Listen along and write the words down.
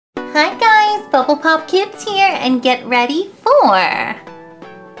Hi guys, Bubble Pop Kids here, and get ready for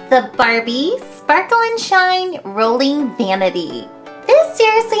the Barbie Sparkle and Shine Rolling Vanity. This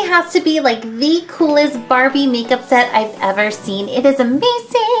seriously has to be like the coolest Barbie makeup set I've ever seen. It is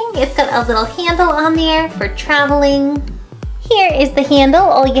amazing. It's got a little handle on there for traveling. Here is the handle.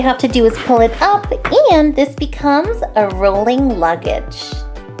 All you have to do is pull it up and this becomes a rolling luggage.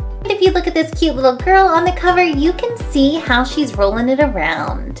 If you look at this cute little girl on the cover, you can see how she's rolling it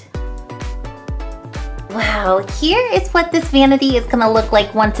around. Wow, here is what this vanity is gonna look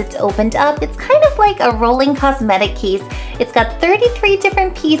like once it's opened up. It's kind of like a rolling cosmetic case. It's got 33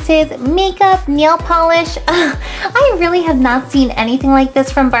 different pieces, makeup, nail polish. I really have not seen anything like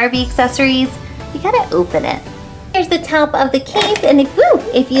this from Barbie accessories. You gotta open it. Here's the top of the case, and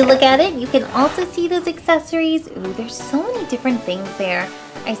if you look at it, you can also see those accessories. Ooh, there's so many different things there.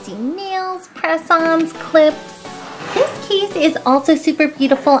 I see nails, press-ons, clips. This case is also super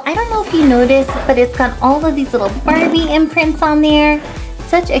beautiful. I don't know if you noticed, but it's got all of these little Barbie imprints on there.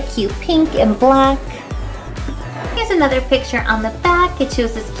 Such a cute pink and black. Here's another picture on the back. It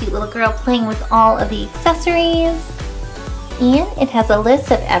shows this cute little girl playing with all of the accessories. And it has a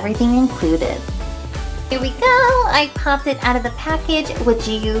list of everything included. Here we go. I popped it out of the package. Would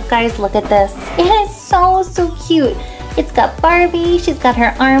you guys look at this? It is so cute. It's got Barbie. She's got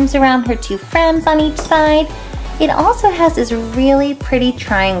her arms around her two friends on each side. It also has this really pretty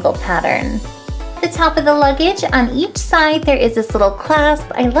triangle pattern. At the top of the luggage, on each side, there is this little clasp.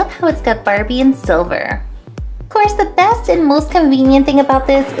 I love how it's got Barbie in silver. Of course, the best and most convenient thing about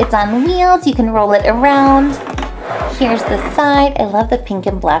this, it's on wheels. You can roll it around. Here's the side. I love the pink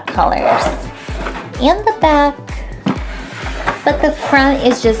and black colors. And the back. But the front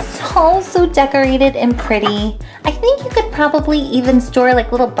is just so decorated and pretty. I think you could probably even store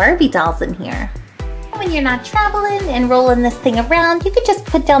like little Barbie dolls in here. When you're not traveling and rolling this thing around, you could just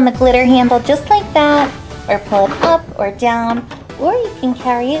put down the glitter handle just like that, or pull it up or down, or you can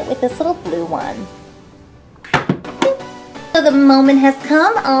carry it with this little blue one. So the moment has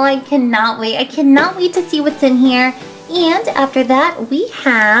come. Oh, I cannot wait. I cannot wait to see what's in here. And after that, we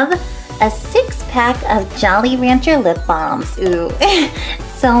have a 6-pack of Jolly Rancher lip balms. Ooh,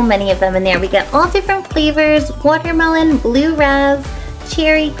 so many of them in there. We got all different flavors: watermelon, blue raz,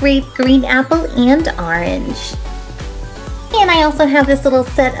 cherry, grape, green apple, and orange. And I also have this little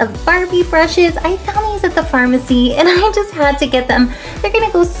set of Barbie brushes. I found these at the pharmacy and I just had to get them. They're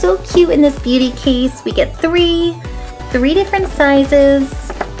gonna go so cute in this beauty case. We get three different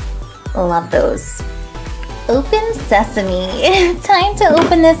sizes. Love those. Open sesame. Time to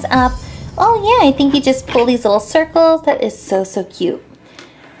open this up. Oh yeah, I think you just pull these little circles. That is so cute.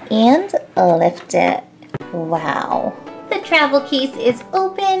 And lift it. Wow. The travel case is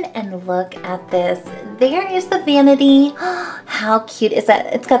open and look at this. There is the vanity. How cute is that?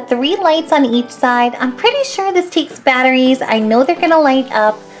 It's got 3 lights on each side. I'm pretty sure this takes batteries. I know they're gonna light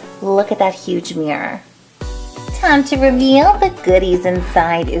up. Look at that huge mirror. Time to reveal the goodies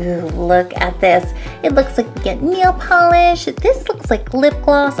inside. Ooh, look at this. It looks like we get nail polish. This looks like lip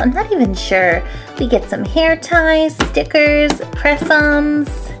gloss. I'm not even sure. We get some hair ties, stickers, press-ons.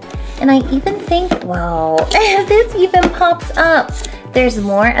 And I even think, wow, this even pops up. There's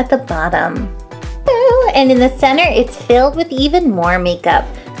more at the bottom. Ooh, and in the center, it's filled with even more makeup.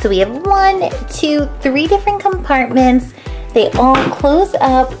 So we have 1, 2, 3 different compartments. They all close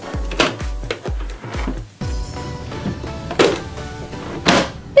up.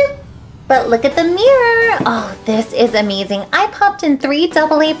 But look at the mirror. Oh, this is amazing. I popped in 3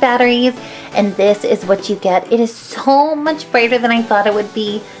 AA batteries, and this is what you get. It is so much brighter than I thought it would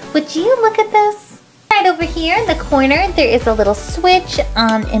be. Would you look at this? Right over here in the corner, there is a little switch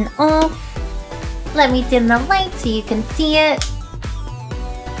on and off. Let me dim the light so you can see it.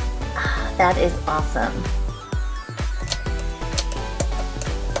 Ah, that is awesome.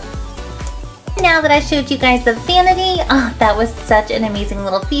 Now that I showed you guys the vanity, oh, that was such an amazing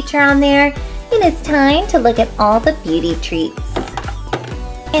little feature on there. And it's time to look at all the beauty treats.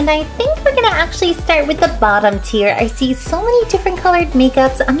 And I think we're gonna actually start with the bottom tier. I see so many different colored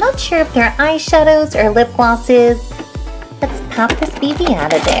makeups. I'm not sure if they're eyeshadows or lip glosses. Let's pop this baby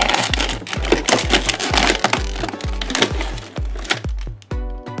out of there.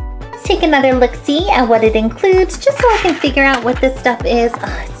 Let's take another look-see at what it includes, just so I can figure out what this stuff is.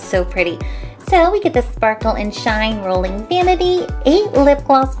 Oh, it's so pretty. So we get the Sparkle and Shine Rolling Vanity, 8 lip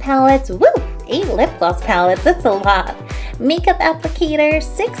gloss palettes. Woo! 8 lip gloss palettes, that's a lot. Makeup applicator,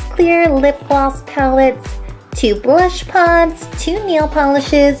 6 clear lip gloss palettes, 2 blush pods, 2 nail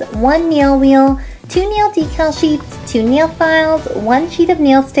polishes, 1 nail wheel, 2 nail decal sheets, 2 nail files, 1 sheet of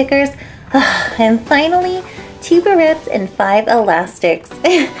nail stickers, and finally 2 barrettes, and 5 elastics.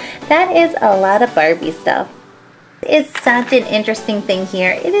 That is a lot of Barbie stuff. It's such an interesting thing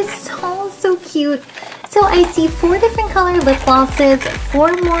here. It is so cute. So I see 4 different color lip glosses,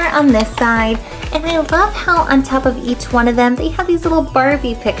 4 more on this side, and I love how on top of each one of them they have these little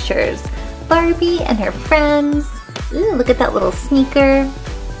Barbie pictures. Barbie and her friends. Ooh, look at that little sneaker.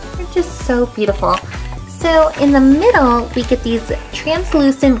 They're just so beautiful. So in the middle, we get these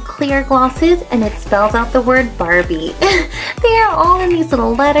translucent clear glosses, and it spells out the word Barbie. They are all in these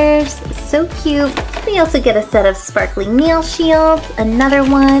little letters, so cute. We also get a set of sparkly nail shields, another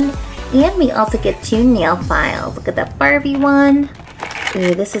one, and we also get 2 nail files. Look at that Barbie one.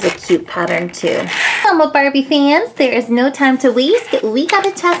 Ooh, this is a cute pattern too. Hello Barbie fans, there is no time to waste. We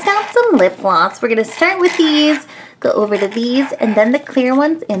gotta test out some lip gloss. We're gonna start with these, go over to these, and then the clear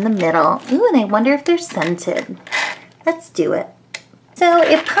ones in the middle. Ooh, and I wonder if they're scented. Let's do it. So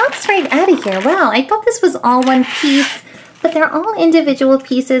it pops right out of here. Wow, I thought this was all one piece, but they're all individual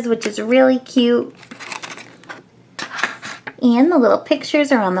pieces, which is really cute. And the little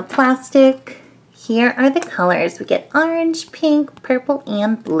pictures are on the plastic. Here are the colors. We get orange, pink, purple,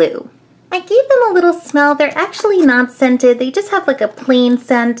 and blue. I gave them a little smell. They're actually not scented. They just have like a plain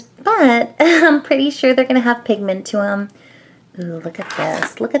scent, but I'm pretty sure they're gonna have pigment to them. Ooh, look at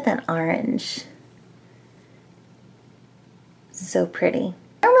this. Look at that orange. So pretty.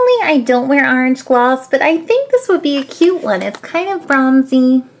 Normally I don't wear orange gloss, but I think this would be a cute one. It's kind of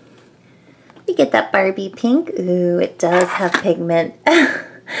bronzy. We get that Barbie pink. Ooh, it does have pigment.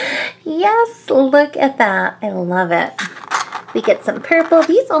 Yes, look at that. I love it. We get some purple.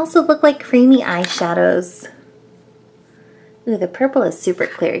 These also look like creamy eyeshadows. Ooh, the purple is super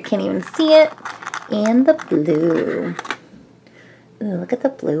clear. You can't even see it. And the blue. Ooh, look at the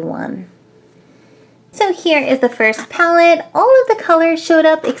blue one. So here is the first palette. All of the colors showed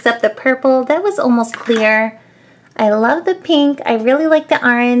up except the purple. That was almost clear. I love the pink. I really like the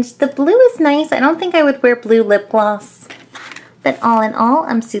orange. The blue is nice. I don't think I would wear blue lip gloss. But all in all,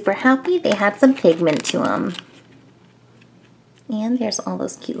 I'm super happy. They had some pigment to them. And there's all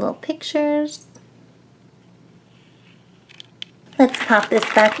those cute little pictures. Let's pop this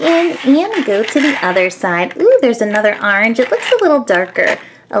back in and go to the other side. Ooh, there's another orange. It looks a little darker.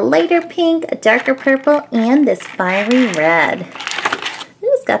 A lighter pink, a darker purple, and this fiery red. Ooh,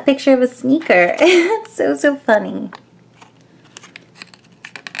 it's got a picture of a sneaker. It's so funny.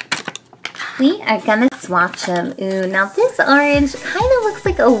 We are gonna swatch them. Ooh, now this orange kind of looks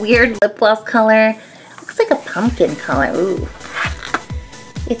like a weird lip gloss color. Looks like a pumpkin color. Ooh.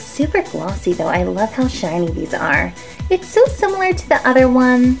 It's super glossy though. I love how shiny these are. It's so similar to the other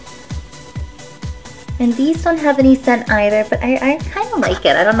one. And these don't have any scent either, but I kind of like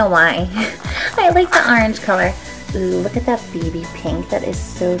it. I don't know why. I like the orange color. Ooh, look at that baby pink. That is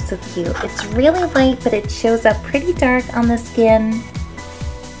so cute. It's really light, but it shows up pretty dark on the skin.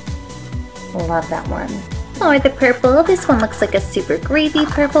 Love that one. Oh, the purple. This one looks like a super gravy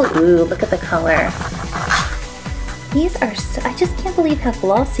purple. Ooh, look at the color. These are so, I just can't believe how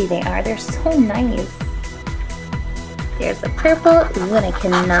glossy they are. They're so nice. There's the purple. Ooh, and I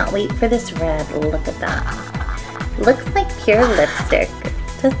cannot wait for this red. Look at that. Looks like pure lipstick.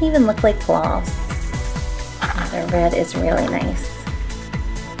 Doesn't even look like gloss. The red is really nice.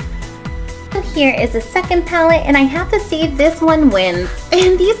 So here is the second palette, and I have to say this one wins.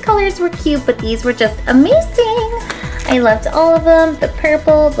 And these colors were cute, but these were just amazing. I loved all of them. The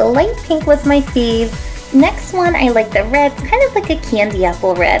purple, the light pink was my fave. Next one, I like the red. It's kind of like a candy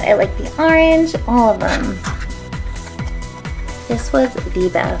apple red. I like the orange, all of them. This was the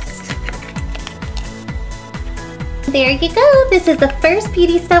best. There you go. This is the first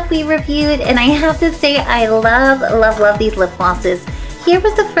beauty stuff we reviewed, and I have to say I love these lip glosses. Here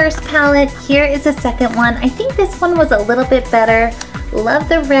was the first palette. Here is the second one. I think this one was a little bit better. Love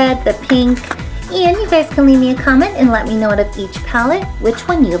the red, the pink, and you guys can leave me a comment and let me know out of each palette which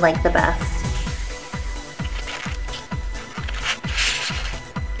one you like the best.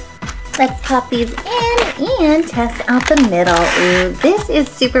 Let's pop these in and test out the middle. Ooh, this is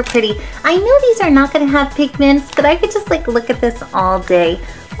super pretty. I know these are not going to have pigments, but I could just like look at this all day.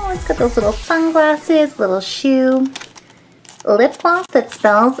 Oh, it's got those little sunglasses, little shoe. Lip gloss that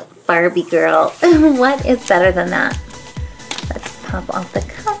spells Barbie girl. What is better than that? Let's pop off the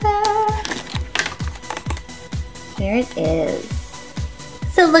cover. Here it is.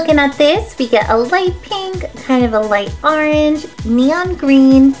 So looking at this, we get a light pink, kind of a light orange, neon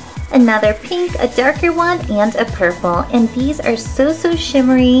green, another pink, a darker one, and a purple. And these are so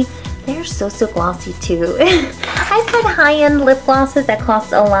shimmery. They're so glossy too. I've had high-end lip glosses that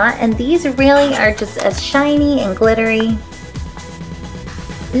cost a lot, and these really are just as shiny and glittery.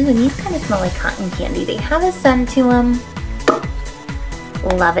 Ooh, and these kind of smell like cotton candy. They have a scent to them.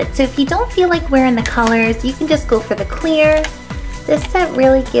 Love it. So if you don't feel like wearing the colors, you can just go for the clear. This set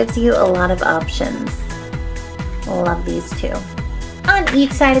really gives you a lot of options. Love these two. On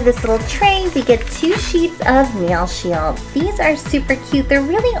each side of this little tray, we get 2 sheets of nail shields. These are super cute. They're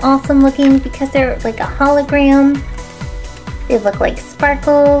really awesome looking because they're like a hologram. They look like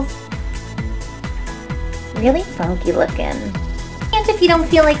sparkles. Really funky looking. And if you don't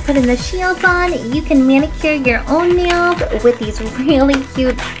feel like putting the shields on, you can manicure your own nails with these really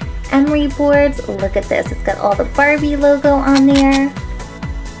cute emery boards. Look at this. It's got all the Barbie logo on there.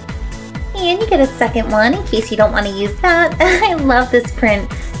 And you get a second one in case you don't want to use that. I love this print.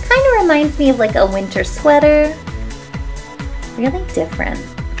 Kind of reminds me of like a winter sweater. Really different.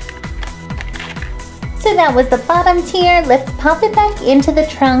 So that was the bottom tier. Let's pop it back into the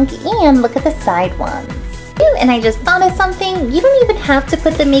trunk and look at the side ones. And I just thought of something. You don't even have to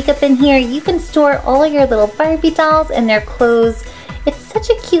put the makeup in here. You can store all your little Barbie dolls and their clothes. It's such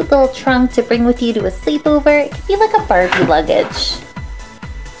a cute little trunk to bring with you to a sleepover. It could be like a Barbie luggage.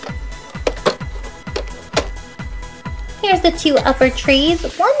 Here's the 2 upper trays.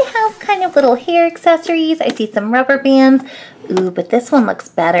 One has kind of little hair accessories. I see some rubber bands. Ooh, but this one looks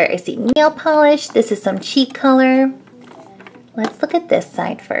better. I see nail polish. This is some cheek color. Let's look at this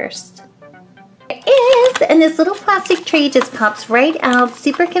side first. There is, and this little plastic tray just pops right out.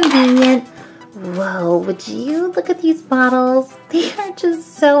 Super convenient. Whoa, would you look at these bottles? They are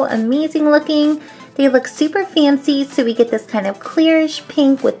just so amazing looking. They look super fancy, so we get this kind of clearish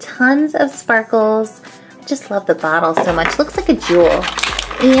pink with tons of sparkles. I just love the bottle so much. Looks like a jewel.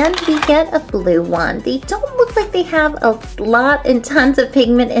 And we get a blue one. They don't look like they have a lot and tons of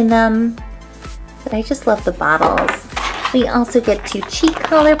pigment in them, but I just love the bottles. We also get 2 cheek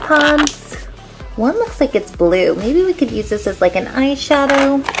color pods. One looks like it's blue. Maybe we could use this as like an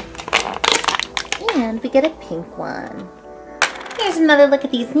eyeshadow. And we get a pink one. Here's another look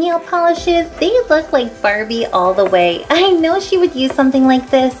at these nail polishes. They look like Barbie all the way. I know she would use something like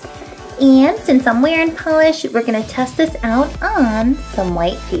this. And since I'm wearing polish, we're gonna test this out on some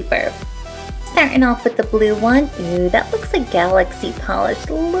white paper. Starting off with the blue one. Ooh, that looks like galaxy polish.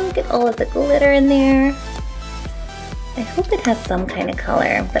 Look at all of the glitter in there. I hope it has some kind of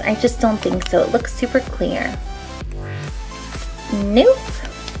color, but I just don't think so. It looks super clear. Nope.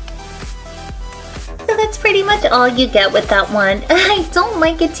 So that's pretty much all you get with that one. I don't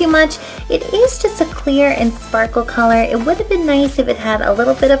like it too much. It is just a clear and sparkle color. It would have been nice if it had a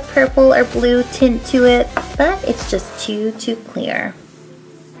little bit of purple or blue tint to it, but it's just too clear.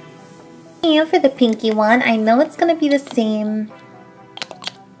 And for the pinky one, I know it's going to be the same.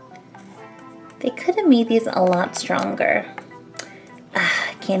 They could have made these a lot stronger.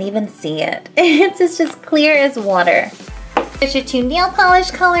 I can't even see it. It's just clear as water. Here's your 2 nail polish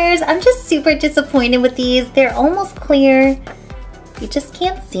colors. I'm just super disappointed with these. They're almost clear. You just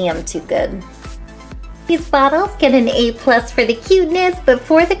can't see them too good. These bottles get an A+ for the cuteness, but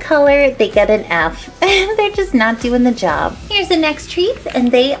for the color, they get an F. They're just not doing the job. Here's the next treats,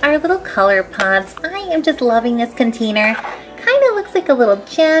 and they are little color pods. I am just loving this container. Kind of looks like a little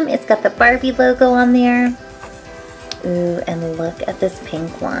gem. It's got the Barbie logo on there. Ooh, and look at this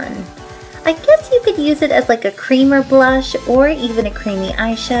pink one. I guess you could use it as like a creamer blush or even a creamy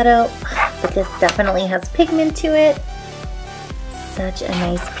eyeshadow, but this definitely has pigment to it. Such a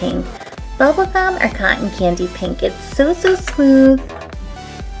nice pink. Bubblegum or cotton candy pink. It's so smooth.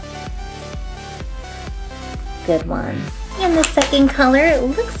 Good one. And the second color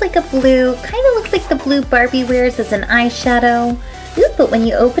looks like a blue, kind of looks like the blue Barbie wears as an eyeshadow. Ooh, but when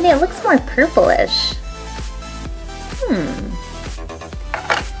you open it, it looks more purplish.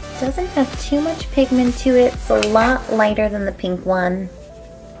 Doesn't have too much pigment to it. It's a lot lighter than the pink one.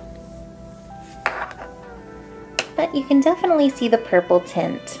 But you can definitely see the purple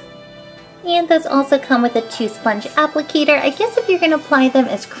tint. And those also come with a 2 sponge applicator. I guess if you're going to apply them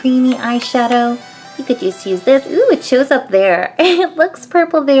as creamy eyeshadow, you could just use this. Ooh, it shows up there. It looks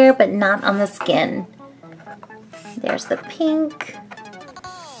purple there, but not on the skin. There's the pink.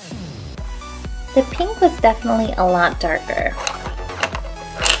 The pink was definitely a lot darker.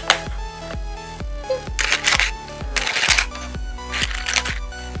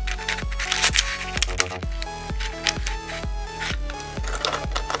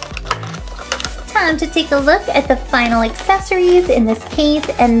 Time to take a look at the final accessories in this case,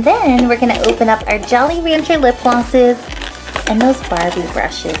 and then we're going to open up our Jolly Rancher lip glosses and those Barbie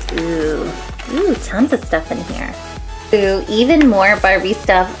brushes. Ooh, tons of stuff in here. Ooh, even more Barbie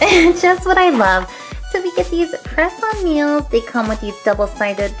stuff. Just what I love. So we get these press-on nails. They come with these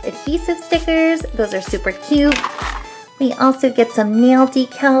double-sided adhesive stickers. Those are super cute. We also get some nail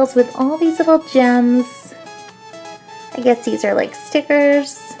decals with all these little gems. I guess these are like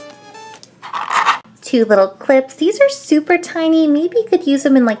stickers. 2 little clips. These are super tiny. Maybe you could use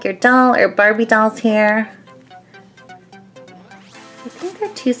them in like your doll or Barbie doll's hair. I think they're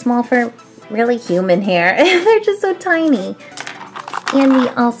too small for really human hair. They're just so tiny. And we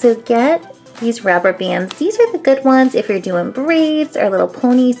also get these rubber bands. These are the good ones if you're doing braids or little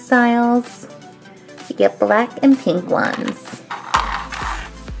pony styles. You get black and pink ones.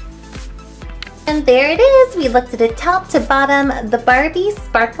 And there it is. We looked at it top to bottom, the Barbie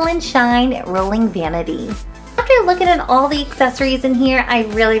Sparkle and Shine Rolling Vanity. After looking at all the accessories in here, I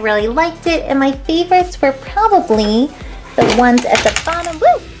really liked it, and my favorites were probably the ones at the bottom.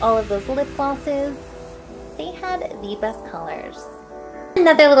 Woo! All of those lip glosses. They had the best colors.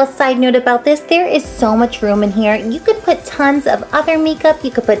 Another little side note about this, there is so much room in here. You could put tons of other makeup,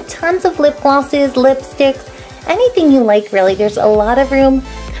 you could put tons of lip glosses, lipsticks, anything you like really. There's a lot of room.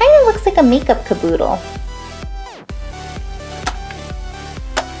 Kind of looks like a makeup caboodle.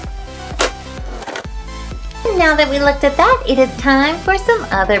 And now that we looked at that, it is time for some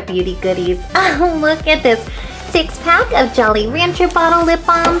other beauty goodies. Oh, look at this 6-pack of Jolly Rancher bottle lip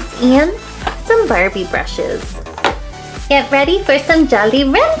balms and some Barbie brushes. Get ready for some Jolly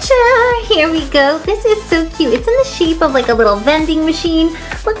Rancher! Here we go. This is so cute. It's in the shape of like a little vending machine.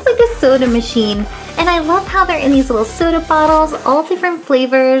 Looks like a soda machine. And I love how they're in these little soda bottles, all different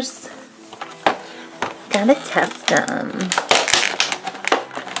flavors. Gotta test them.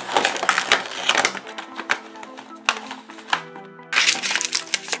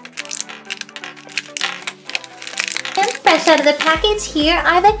 Fresh out of the package, here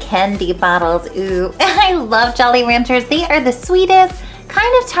are the candy bottles. Ooh, I love Jolly Ranchers. They are the sweetest,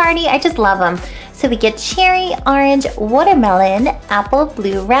 kind of tarty. I just love them. So we get cherry, orange, watermelon, apple,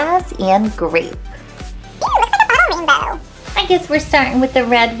 blue ras, and grape. Ooh, looks like a bottle rainbow. I guess we're starting with the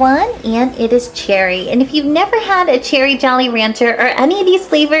red one, and it is cherry. And if you've never had a cherry Jolly Rancher or any of these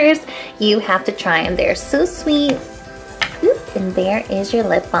flavors, you have to try them. They're so sweet. Oop, and there is your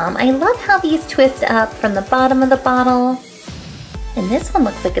lip balm. I love how these twist up from the bottom of the bottle. And this one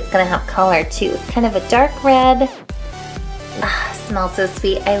looks like it's gonna have color too. It's kind of a dark red. Ah, smells so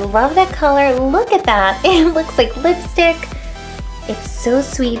sweet. I love that color. Look at that. It looks like lipstick. It's so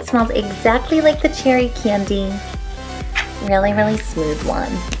sweet. It smells exactly like the cherry candy. Really smooth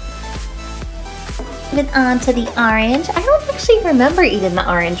one. Moving on to the orange. I don't actually remember eating the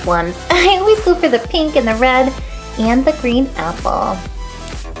orange ones. I always go for the pink and the red and the green apple.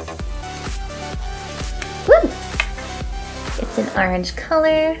 Woo! It's an orange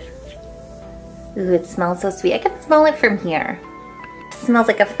color. Ooh, it smells so sweet. I can smell it from here. It smells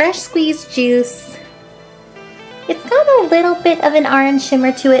like a fresh squeezed juice. It's got a little bit of an orange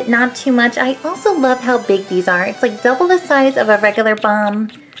shimmer to it, not too much. I also love how big these are. It's like double the size of a regular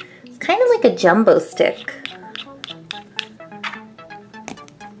balm. It's kind of like a jumbo stick.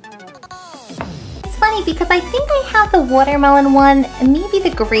 Funny because I think I have the watermelon one and maybe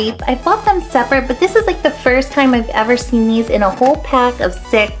the grape. I bought them separate, but this is like the first time I've ever seen these in a whole pack of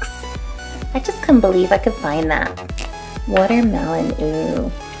 6. I just couldn't believe I could find that. Watermelon,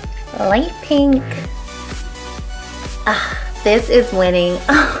 ooh. Light pink. Ah, this is winning.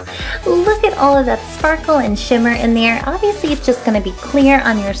 Oh, look at all of that sparkle and shimmer in there. Obviously it's just gonna be clear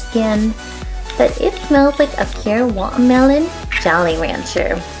on your skin, but it smells like a pure watermelon Jolly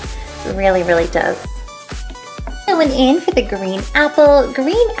Rancher. Really does. Going in for the green apple.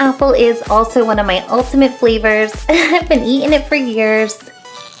 Green apple is also one of my ultimate flavors. I've been eating it for years.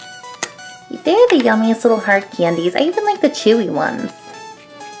 They're the yummiest little hard candies. I even like the chewy ones.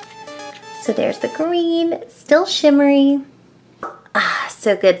 So there's the green, still shimmery. Ah,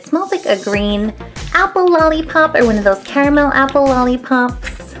 so good. Smells like a green apple lollipop or one of those caramel apple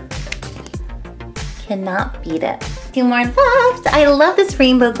lollipops. Cannot beat it. 2 more left. I love this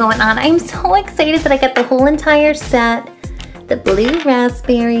rainbow going on. I'm so excited that I got the whole entire set. The blue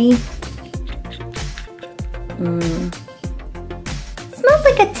raspberry. Smells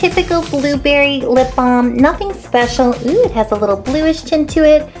like a typical blueberry lip balm. Nothing special. Ooh, it has a little bluish tint to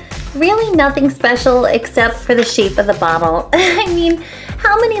it. Really nothing special except for the shape of the bottle. I mean,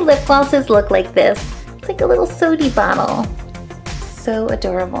 how many lip glosses look like this? It's like a little soda bottle. So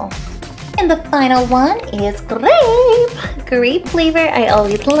adorable. And the final one is grape. Grape flavor I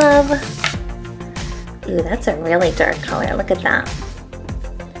always love. Ooh, that's a really dark color. Look at that.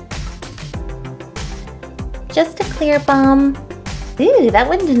 Just a clear balm. Ooh, that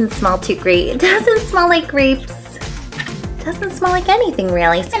one didn't smell too great. It doesn't smell like grapes. Doesn't smell like anything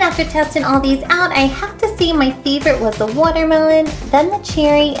really. And after testing all these out, I have to say my favorite was the watermelon, then the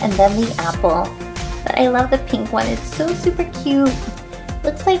cherry, and then the apple. But I love the pink one. It's so super cute.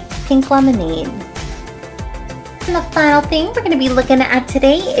 Looks like pink lemonade. And the final thing we're going to be looking at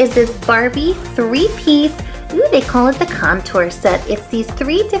today is this Barbie 3-piece. Ooh, they call it the contour set. It's these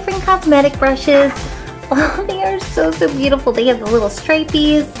 3 different cosmetic brushes. Oh, they are so beautiful. They have the little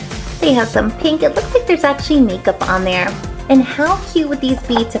stripies. They have some pink. It looks like there's actually makeup on there. And how cute would these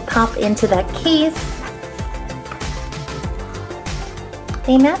be to pop into that case?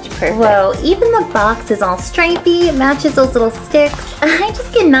 They match perfect. Whoa, even the box is all stripy. It matches those little sticks. I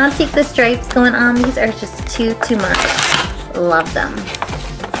just cannot take the stripes going on. These are just too much. Love them.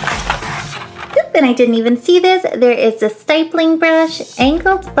 Oop, and I didn't even see this. There is the stipling brush,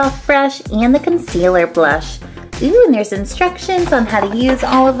 angled buff brush, and the concealer blush. Ooh, and there's instructions on how to use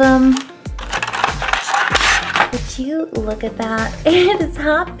all of them. Would you look at that? It is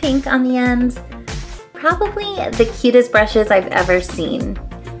hot pink on the end. Probably the cutest brushes I've ever seen.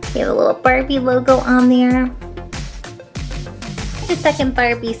 We have a little Barbie logo on there. The second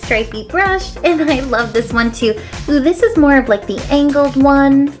Barbie stripy brush, and I love this one too. Ooh, this is more of like the angled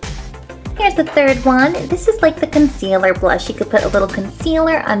one. Here's the third one. This is like the concealer blush. You could put a little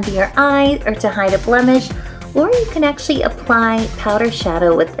concealer under your eye or to hide a blemish, or you can actually apply powder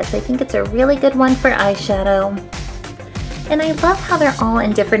shadow with this. I think it's a really good one for eyeshadow. And I love how they're all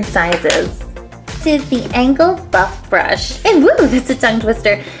in different sizes. This is the angled buff brush. And woo, that's a tongue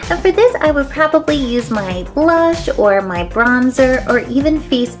twister. And for this, I would probably use my blush or my bronzer or even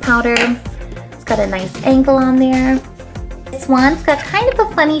face powder. It's got a nice angle on there. This one's got kind of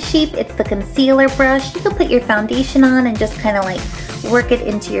a funny shape. It's the concealer brush. You can put your foundation on and just kind of like work it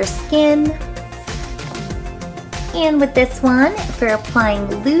into your skin. And with this one, for applying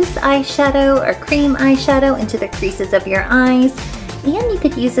loose eyeshadow or cream eyeshadow into the creases of your eyes. And you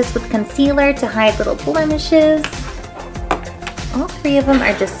could use this with concealer to hide little blemishes. All 3 of them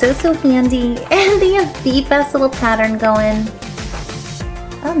are just so handy, and they have the best little pattern going.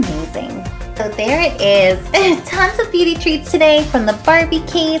 Amazing. So there it is. Tons of beauty treats today from the Barbie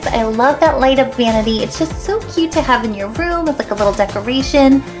case. I love that light up vanity. It's just so cute to have in your room as like a little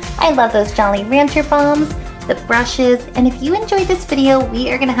decoration. I love those Jolly Rancher balms, the brushes, and if you enjoyed this video,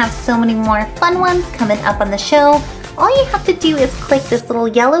 we are gonna have so many more fun ones coming up on the show. All you have to do is click this little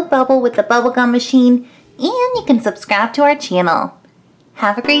yellow bubble with the bubblegum machine, and you can subscribe to our channel.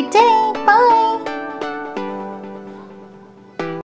 Have a great day. Bye.